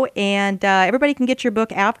show, and everybody can get your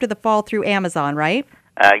book After the Fall through Amazon, right?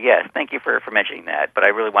 Yes, thank you for mentioning that. But I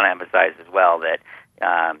really want to emphasize as well that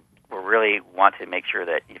we really want to make sure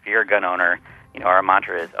that if you're a gun owner, our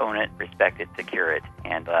mantra is own it, respect it, secure it,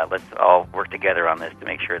 and let's all work together on this to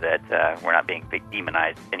make sure that we're not being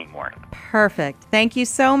demonized anymore. Perfect. Thank you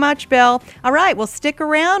so much, Bill. All right, well, stick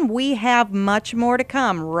around. We have much more to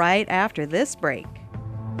come right after this break.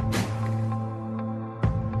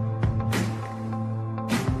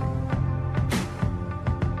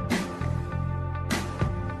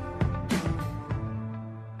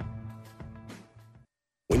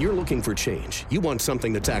 When you're looking for change, you want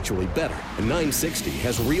something that's actually better. And 960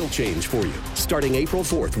 has real change for you. Starting April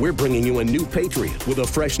 4th, we're bringing you a new Patriot with a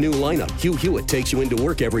fresh new lineup. Hugh Hewitt takes you into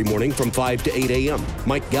work every morning from 5 to 8 a.m.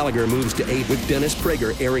 Mike Gallagher moves to 8 with Dennis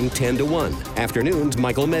Prager airing 10 to 1. Afternoons,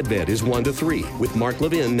 Michael Medved is 1 to 3 with Mark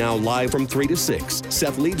Levin now live from 3 to 6.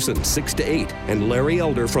 Seth Leibson 6 to 8 and Larry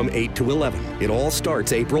Elder from 8 to 11. It all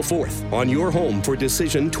starts April 4th on your home for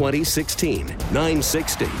Decision 2016.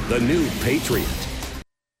 960, the new Patriot.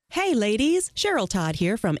 Hey ladies, Cheryl Todd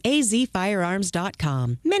here from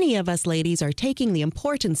azfirearms.com. Many of us ladies are taking the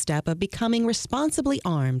important step of becoming responsibly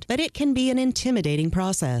armed, but it can be an intimidating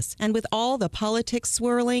process. And with all the politics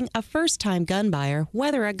swirling, a first-time gun buyer,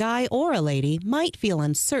 whether a guy or a lady, might feel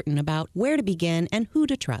uncertain about where to begin and who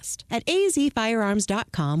to trust. At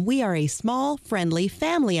azfirearms.com, we are a small, friendly,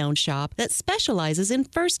 family-owned shop that specializes in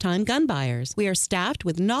first-time gun buyers. We are staffed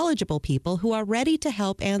with knowledgeable people who are ready to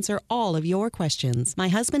help answer all of your questions. My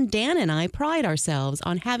husband Dan and I pride ourselves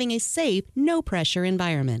on having a safe, no-pressure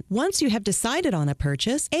environment. Once you have decided on a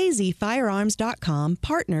purchase, azfirearms.com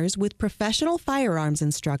partners with professional firearms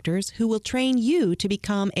instructors who will train you to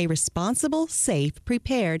become a responsible, safe,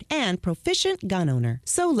 prepared, and proficient gun owner.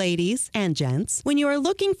 So ladies and gents, when you are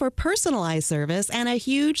looking for personalized service and a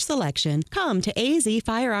huge selection, come to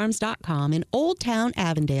azfirearms.com in Old Town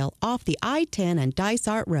Avondale off the I-10 and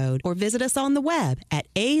Dysart Road, or visit us on the web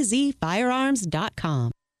at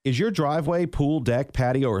azfirearms.com. Is your driveway, pool, deck,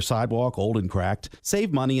 patio, or sidewalk old and cracked?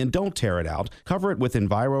 Save money and don't tear it out. Cover it with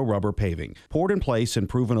Enviro Rubber Paving. Poured in place and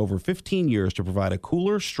proven over 15 years to provide a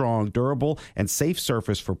cooler, strong, durable, and safe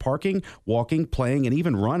surface for parking, walking, playing, and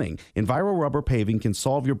even running. Enviro Rubber Paving can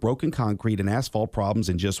solve your broken concrete and asphalt problems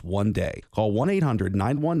in just one day. Call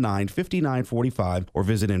 1-800-919-5945 or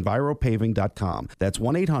visit EnviroPaving.com. That's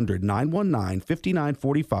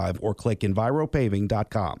 1-800-919-5945 or click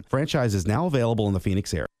EnviroPaving.com. Franchise is now available in the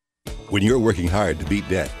Phoenix area. When you're working hard to beat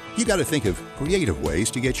debt, you got to think of creative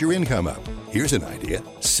ways to get your income up. Here's an idea.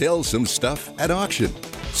 Sell some stuff at auction.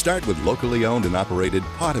 Start with locally owned and operated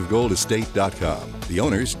potofgoldestate.com. The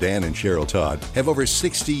owners, Dan and Cheryl Todd, have over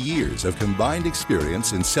 60 years of combined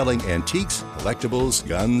experience in selling antiques, collectibles,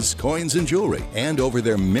 guns, coins, and jewelry. And over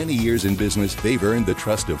their many years in business, they've earned the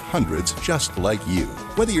trust of hundreds just like you.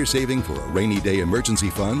 Whether you're saving for a rainy day emergency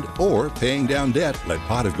fund or paying down debt, let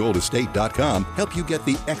potofgoldestate.com help you get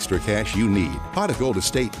the extra cash you need.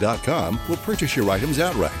 Potofgoldestate.com will purchase your items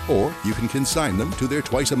outright, or you can consign them to their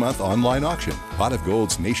twice-a-month online auction. Pot of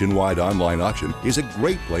Gold's nationwide online auction is a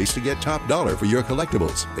great place to get top dollar for your collectibles.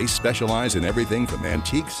 They specialize in everything from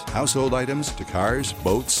antiques, household items, to cars,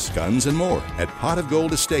 boats, guns, and more at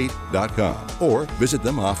potofgoldestate.com. Or visit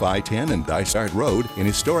them off I-10 and Dysart Road in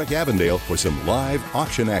historic Avondale for some live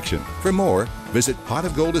auction action. For more, visit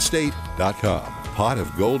potofgoldestate.com.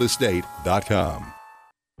 potofgoldestate.com.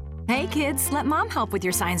 Hey kids, let mom help with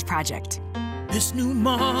your science project. This new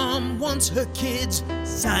mom wants her kids'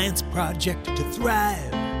 science project to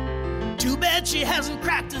thrive. Too bad she hasn't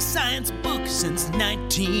cracked a science book since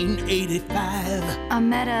 1985. A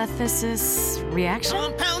metathesis reaction?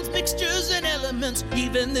 Compounds, mixtures, and elements.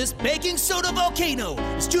 Even this baking soda volcano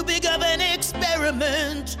is too big of an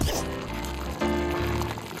experiment.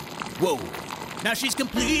 Whoa. Now she's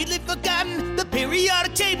completely forgotten the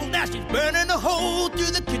periodic table. Now she's burning a hole through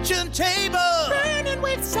the kitchen table. Burning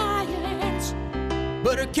with science.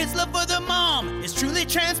 But her kids' love for their mom is truly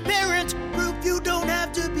transparent. Proof you don't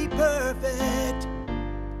have to be perfect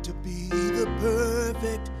to be the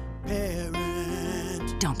perfect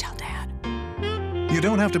parent. Don't tell Dad. You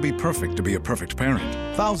don't have to be perfect to be a perfect parent.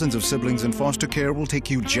 Thousands of siblings in foster care will take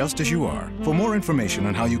you just as you are. For more information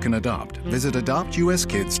on how you can adopt, visit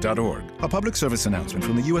adoptuskids.org. A public service announcement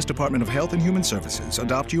from the U.S. Department of Health and Human Services,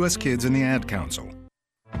 Adopt U.S. Kids, and the Ad Council.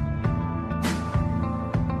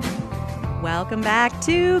 Welcome back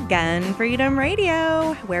to Gun Freedom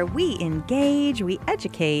Radio, where we engage, we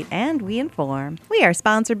educate, and we inform. We are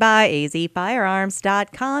sponsored by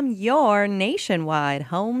azfirearms.com, your nationwide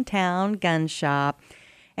hometown gun shop.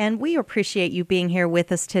 And we appreciate you being here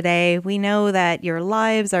with us today. We know that your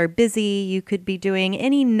lives are busy. You could be doing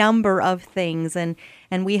any number of things, and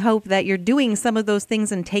we hope that you're doing some of those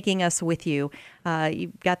things and taking us with you.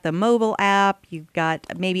 You've got the mobile app. You've got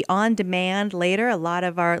maybe on demand later. A lot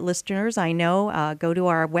of our listeners, I know, go to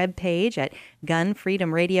our webpage at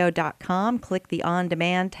gunfreedomradio.com, click the on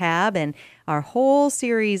demand tab, and our whole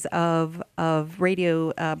series of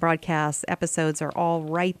radio broadcast episodes are all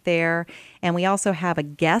right there. And we also have a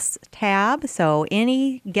guest tab. So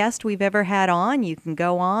any guest we've ever had on, you can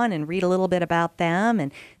go on and read a little bit about them.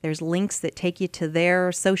 And there's links that take you to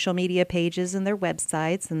their social media pages and their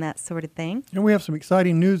websites and that sort of thing. And we have some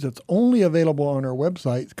exciting news that's only available on our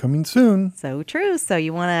website coming soon. So true. So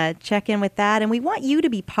you want to check in with that. And we want you to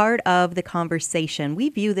be part of the conversation. We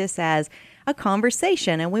view this as a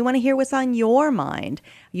conversation, and we want to hear what's on your mind.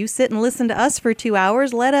 You sit and listen to us for 2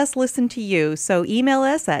 hours. Let us listen to you. So email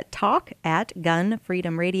us at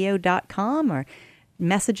talk@gunfreedomradio.com or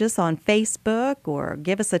message us on Facebook or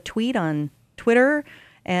give us a tweet on Twitter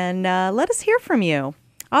and let us hear from you.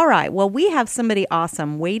 All right. Well, we have somebody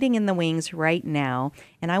awesome waiting in the wings right now,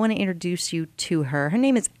 and I want to introduce you to her. Her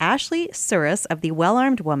name is Ashley Suris of the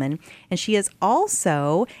Well-Armed Woman, and she is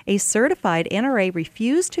also a certified NRA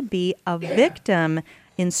Refuse to Be a Victim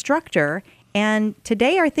instructor. And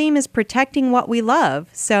today our theme is protecting what we love.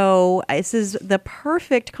 So this is the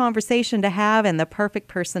perfect conversation to have and the perfect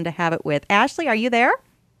person to have it with. Ashley, are you there?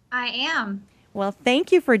 I am. Well,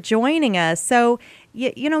 thank you for joining us. So,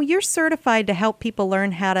 you know, you're certified to help people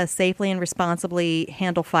learn how to safely and responsibly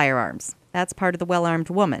handle firearms. That's part of the Well-Armed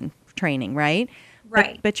Woman training, right?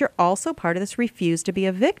 Right. But you're also part of this Refuse to Be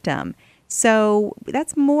a Victim. So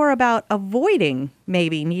that's more about avoiding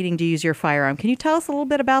maybe needing to use your firearm. Can you tell us a little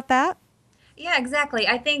bit about that? Yeah, exactly.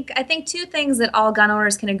 I think two things that all gun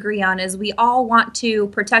owners can agree on is we all want to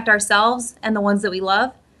protect ourselves and the ones that we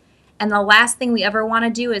love. And the last thing we ever want to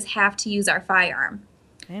do is have to use our firearm.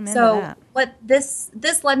 Amen so to that. What this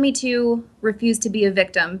led me to refuse to be a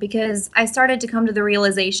victim, because I started to come to the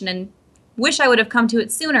realization, and wish I would have come to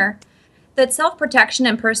it sooner, that self-protection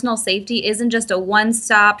and personal safety isn't just a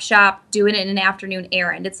one-stop shop doing it in an afternoon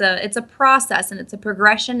errand. It's a process, and it's a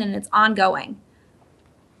progression, and it's ongoing.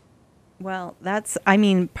 Well, that's,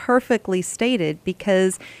 perfectly stated,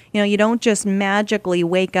 because, you don't just magically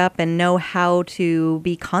wake up and know how to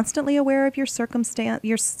be constantly aware of your circumstance,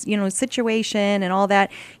 your, situation and all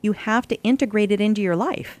that. You have to integrate it into your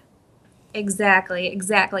life. Exactly.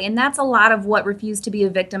 And that's a lot of what Refuse to Be a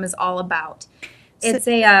Victim is all about. It's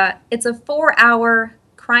a 4-hour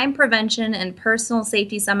crime prevention and personal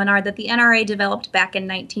safety seminar that the NRA developed back in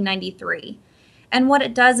 1993. And what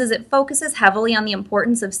it does is it focuses heavily on the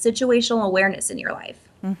importance of situational awareness in your life.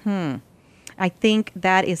 Mm-hmm. I think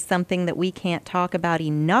that is something that we can't talk about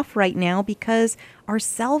enough right now, because our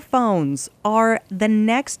cell phones are the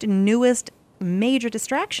next newest major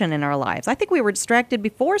distraction in our lives. I think we were distracted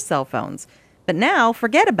before cell phones, but now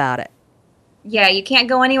forget about it. Yeah, you can't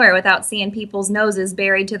go anywhere without seeing people's noses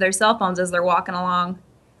buried to their cell phones as they're walking along.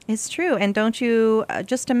 It's true. And don't you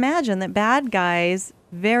just imagine that bad guys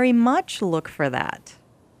very much look for that?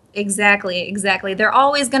 Exactly. They're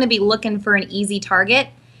always going to be looking for an easy target.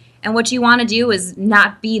 And what you want to do is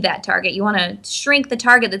not be that target. You want to shrink the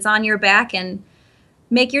target that's on your back and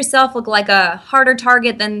make yourself look like a harder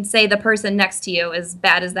target than, say, the person next to you, as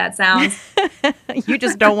bad as that sounds. You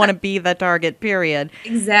just don't want to be the target, period.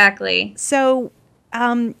 Exactly. So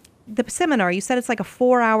the seminar, you said it's like a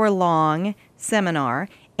 4-hour long seminar,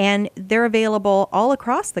 and they're available all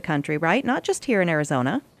across the country, right? Not just here in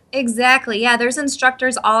Arizona. Exactly. Yeah, there's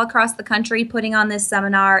instructors all across the country putting on this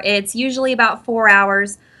seminar. It's usually about 4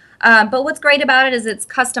 hours. But what's great about it is it's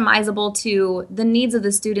customizable to the needs of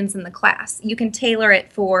the students in the class. You can tailor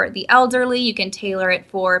it for the elderly. You can tailor it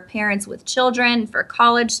for parents with children, for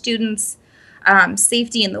college students,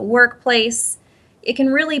 safety in the workplace. it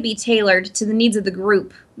can really be tailored to the needs of the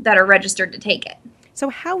group that are registered to take it. So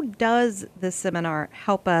how does this seminar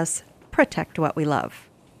help us protect what we love?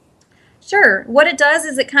 Sure. What it does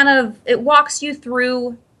is it walks you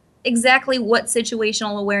through exactly what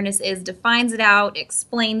situational awareness is, defines it out,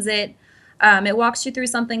 explains it. It walks you through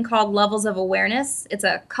something called levels of awareness. It's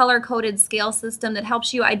a color-coded scale system that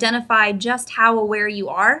helps you identify just how aware you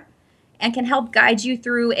are and can help guide you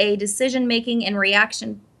through a decision-making and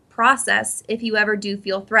reaction process if you ever do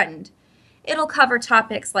feel threatened. It'll cover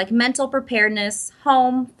topics like mental preparedness,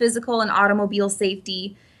 home, physical, and automobile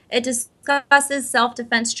safety. It discusses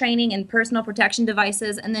self-defense training and personal protection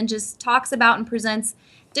devices, and then just talks about and presents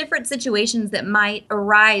different situations that might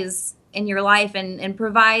arise in your life and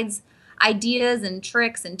provides ideas and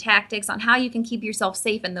tricks and tactics on how you can keep yourself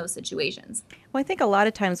safe in those situations. Well, I think a lot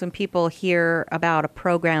of times when people hear about a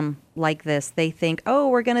program like this, they think, oh,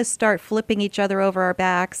 we're going to start flipping each other over our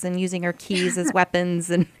backs and using our keys as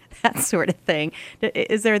weapons and that sort of thing.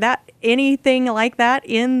 Is there anything like that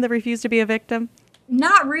in the Refuse to Be a Victim?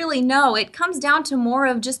 Not really, no. It comes down to more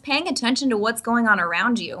of just paying attention to what's going on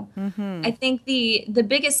around you. Mm-hmm. I think the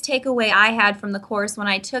biggest takeaway I had from the course when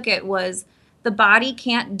I took it was the body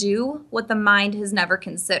can't do what the mind has never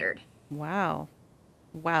considered. Wow,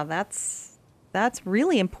 that's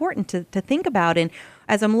really important to think about. And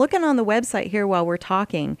as I'm looking on the website here while we're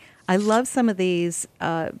talking, I love some of these,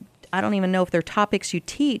 I don't even know if they're topics you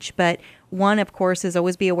teach, but one, of course, is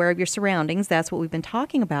always be aware of your surroundings. That's what we've been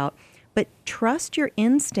talking about. But trust your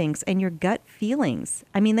instincts and your gut feelings.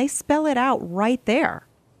 I mean, they spell it out right there.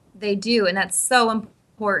 They do, and that's so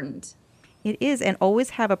important. It is, and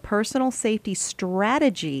always have a personal safety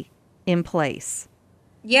strategy in place.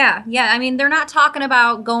 Yeah. I mean, they're not talking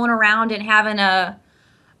about going around and having a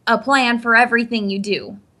plan for everything you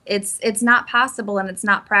do. It's not possible and it's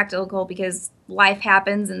not practical because life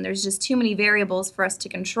happens and there's just too many variables for us to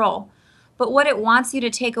control. But what it wants you to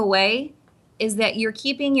take away is that you're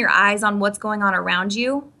keeping your eyes on what's going on around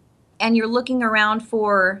you and you're looking around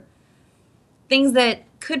for things that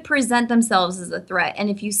could present themselves as a threat. And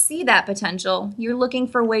if you see that potential, you're looking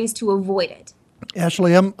for ways to avoid it.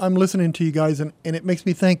 Ashley, I'm listening to you guys, and it makes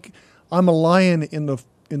me think I'm a lion in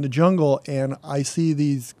the jungle, and I see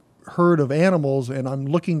these herd of animals, and I'm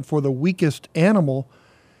looking for the weakest animal.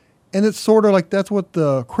 And it's sort of like that's what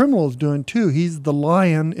the criminal is doing too. He's the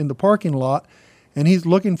lion in the parking lot, and he's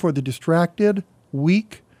looking for the distracted,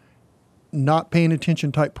 weak, not paying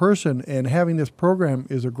attention type person. And having this program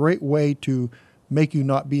is a great way to make you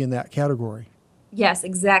not be in that category. Yes,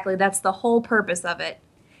 exactly. That's the whole purpose of it.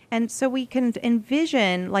 And so we can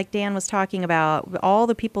envision, like Dan was talking about, all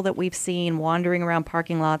the people that we've seen wandering around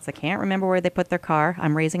parking lots. I can't remember where they put their car.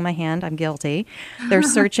 I'm raising my hand. I'm guilty. They're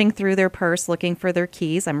searching through their purse looking for their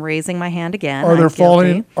keys. I'm raising my hand again. Are they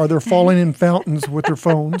falling in fountains with their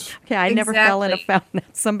phones? Okay, I never fell in a fountain.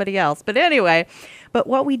 That's somebody else. But anyway, but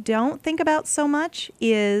what we don't think about so much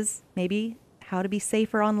is maybe how to be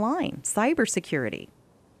safer online, cybersecurity.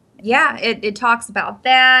 Yeah, it talks about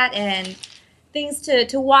that and things to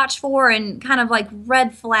watch for and kind of like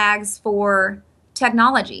red flags for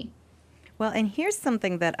technology. Well, and here's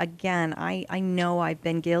something that, again, I know I've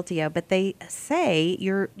been guilty of, but they say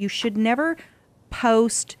you should never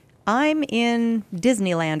post, I'm in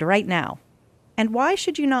Disneyland right now. And why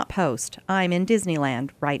should you not post, I'm in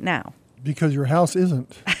Disneyland right now? Because your house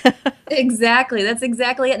isn't. Exactly. That's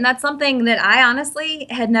exactly it. And that's something that I honestly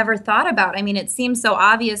had never thought about. I mean, it seems so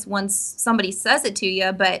obvious once somebody says it to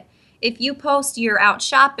you, but if you post you're out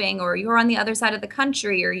shopping or you're on the other side of the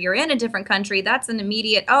country or you're in a different country, that's an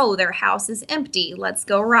immediate, oh, their house is empty. Let's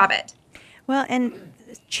go rob it. Well, and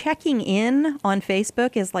checking in on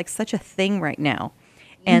Facebook is like such a thing right now.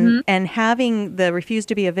 And and having the Refuse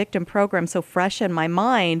to Be a Victim program so fresh in my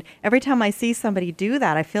mind, every time I see somebody do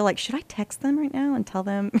that, I feel like, should I text them right now and tell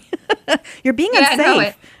them, you're being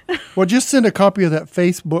unsafe? Well, just send a copy of that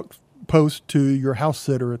Facebook post to your house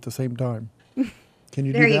sitter at the same time. Can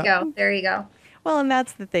you do that? There you go. Well, and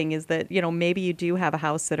that's the thing is that, maybe you do have a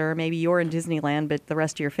house sitter, maybe you're in Disneyland, but the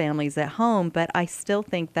rest of your family's at home. But I still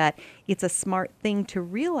think that it's a smart thing to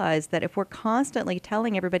realize that if we're constantly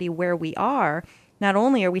telling everybody where we are, not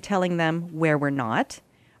only are we telling them where we're not,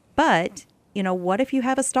 but, what if you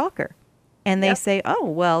have a stalker? And they say, oh,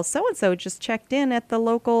 well, so-and-so just checked in at the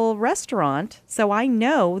local restaurant, so I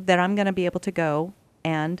know that I'm going to be able to go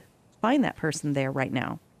and find that person there right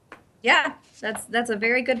now. Yeah, that's a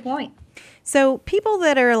very good point. So people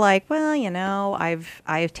that are like, well,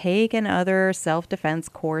 I've taken other self-defense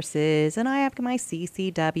courses and I have my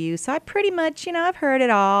CCW, so I pretty much, I've heard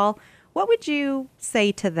it all. What would you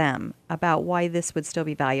say to them about why this would still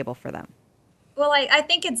be valuable for them? Well, I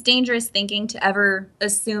think it's dangerous thinking to ever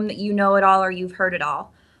assume that you know it all or you've heard it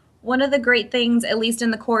all. One of the great things, at least in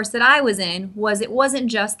the course that I was in, was it wasn't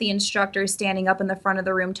just the instructor standing up in the front of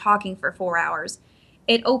the room talking for 4 hours.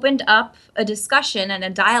 It opened up a discussion and a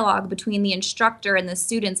dialogue between the instructor and the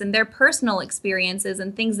students and their personal experiences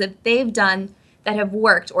and things that they've done that have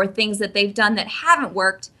worked or things that they've done that haven't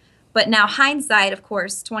worked. But now hindsight, of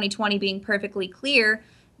course, 2020 being perfectly clear,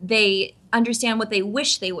 they understand what they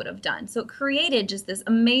wish they would have done. So it created just this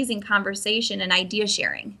amazing conversation and idea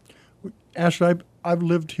sharing. Ashley, I've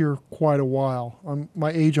lived here quite a while.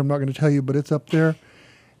 My age, I'm not going to tell you, but it's up there.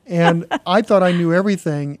 And I thought I knew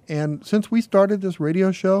everything. And since we started this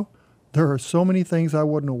radio show, there are so many things I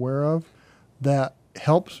wasn't aware of that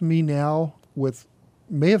helps me now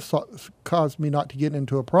may have caused me not to get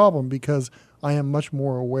into a problem because I am much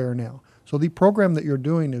more aware now. So the program that you're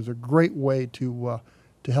doing is a great way to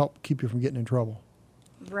help keep you from getting in trouble.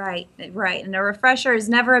 Right. And a refresher is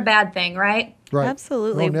never a bad thing, right? Right.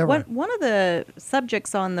 Absolutely. No, never. One of the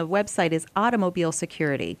subjects on the website is automobile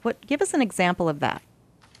security. Give us an example of that.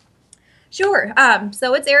 Sure.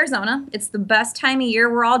 So it's Arizona. It's the best time of year.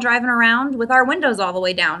 We're all driving around with our windows all the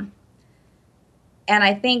way down. And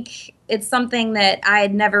I think it's something that I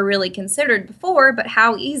had never really considered before, but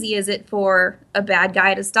how easy is it for a bad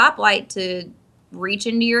guy at a stoplight to reach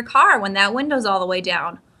into your car when that window's all the way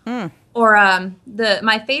down? Or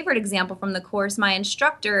my favorite example from the course, my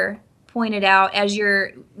instructor pointed out,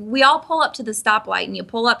 we all pull up to the stoplight and you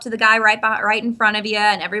pull up to the guy right in front of you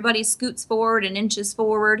and everybody scoots forward and inches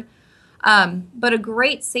forward. But a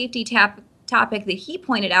great safety topic that he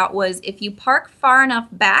pointed out was if you park far enough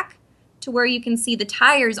back to where you can see the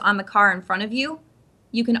tires on the car in front of you,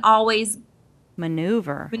 you can always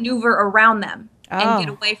maneuver around them and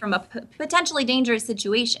get away from a potentially dangerous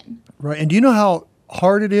situation. Right. And do you know how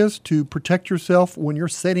hard it is to protect yourself when you're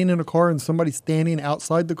sitting in a car and somebody's standing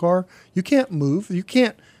outside the car? You can't move. You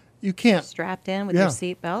can't. Strapped in with your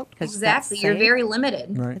seatbelt. Exactly. You're very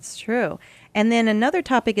limited. Right. It's true. And then another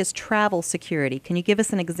topic is travel security. Can you give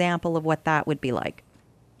us an example of what that would be like?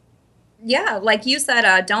 Yeah, like you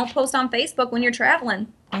said, don't post on Facebook when you're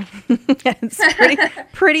traveling. It's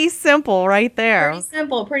pretty simple right there.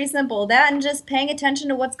 Pretty simple. That and just paying attention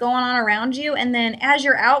to what's going on around you. And then as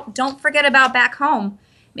you're out, don't forget about back home.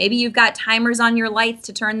 Maybe you've got timers on your lights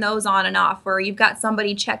to turn those on and off, or you've got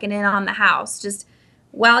somebody checking in on the house. Just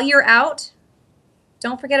while you're out,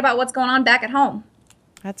 don't forget about what's going on back at home.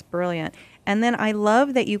 That's brilliant. And then I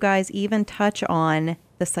love that you guys even touch on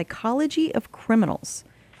the psychology of criminals.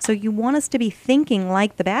 So you want us to be thinking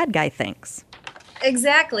like the bad guy thinks.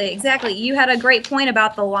 Exactly. You had a great point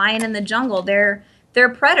about the lion in the jungle. They're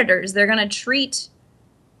predators. They're going to treat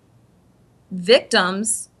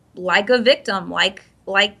victims like a victim, like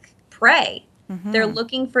prey. Mm-hmm. They're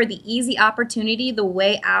looking for the easy opportunity, the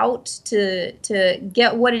way out to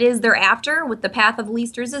get what it is they're after with the path of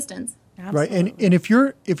least resistance. Absolutely. Right. And if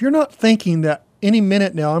you're not thinking that any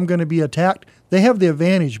minute now I'm going to be attacked, they have the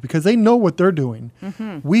advantage because they know what they're doing.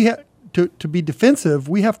 Mm-hmm. We have to be defensive.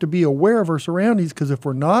 We have to be aware of our surroundings because if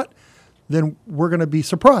we're not, then we're going to be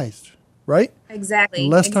surprised, right? Exactly.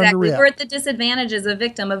 Less time to react. We're at the disadvantage as a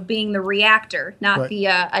victim of being the reactor, not the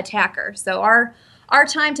attacker. So our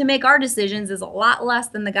time to make our decisions is a lot less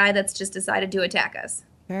than the guy that's just decided to attack us.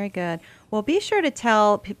 Very good. Well, be sure to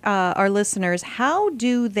tell our listeners, how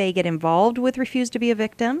do they get involved with Refuse to be a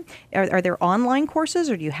Victim? Are there online courses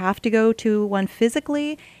or do you have to go to one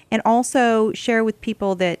physically? And also share with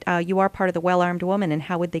people that you are part of the Well-Armed Woman and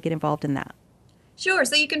how would they get involved in that? Sure.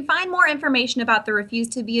 So you can find more information about the Refuse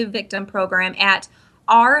to be a Victim program at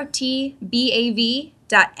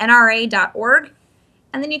rtbav.nra.org.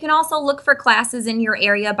 And then you can also look for classes in your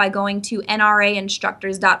area by going to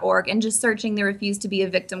nrainstructors.org and just searching the Refuse to be a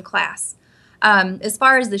Victim class. As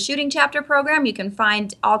far as the shooting chapter program, you can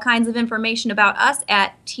find all kinds of information about us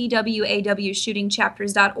at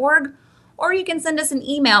twawshootingchapters.org, or you can send us an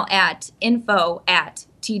email at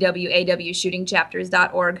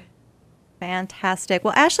info@twawshootingchapters.org. Fantastic.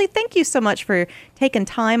 Well, Ashley, thank you so much for taking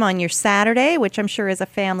time on your Saturday, which I'm sure is a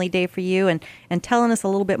family day for you, and telling us a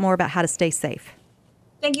little bit more about how to stay safe.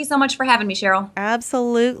 Thank you so much for having me, Cheryl.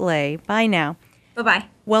 Absolutely. Bye now. Bye-bye.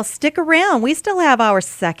 Well, stick around. We still have our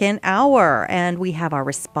second hour, and we have our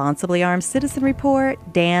Responsibly Armed Citizen Report,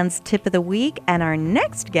 Dan's Tip of the Week, and our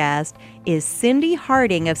next guest is Cindy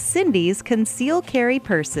Harding of Cindy's Conceal Carry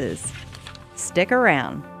Purses. Stick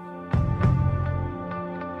around.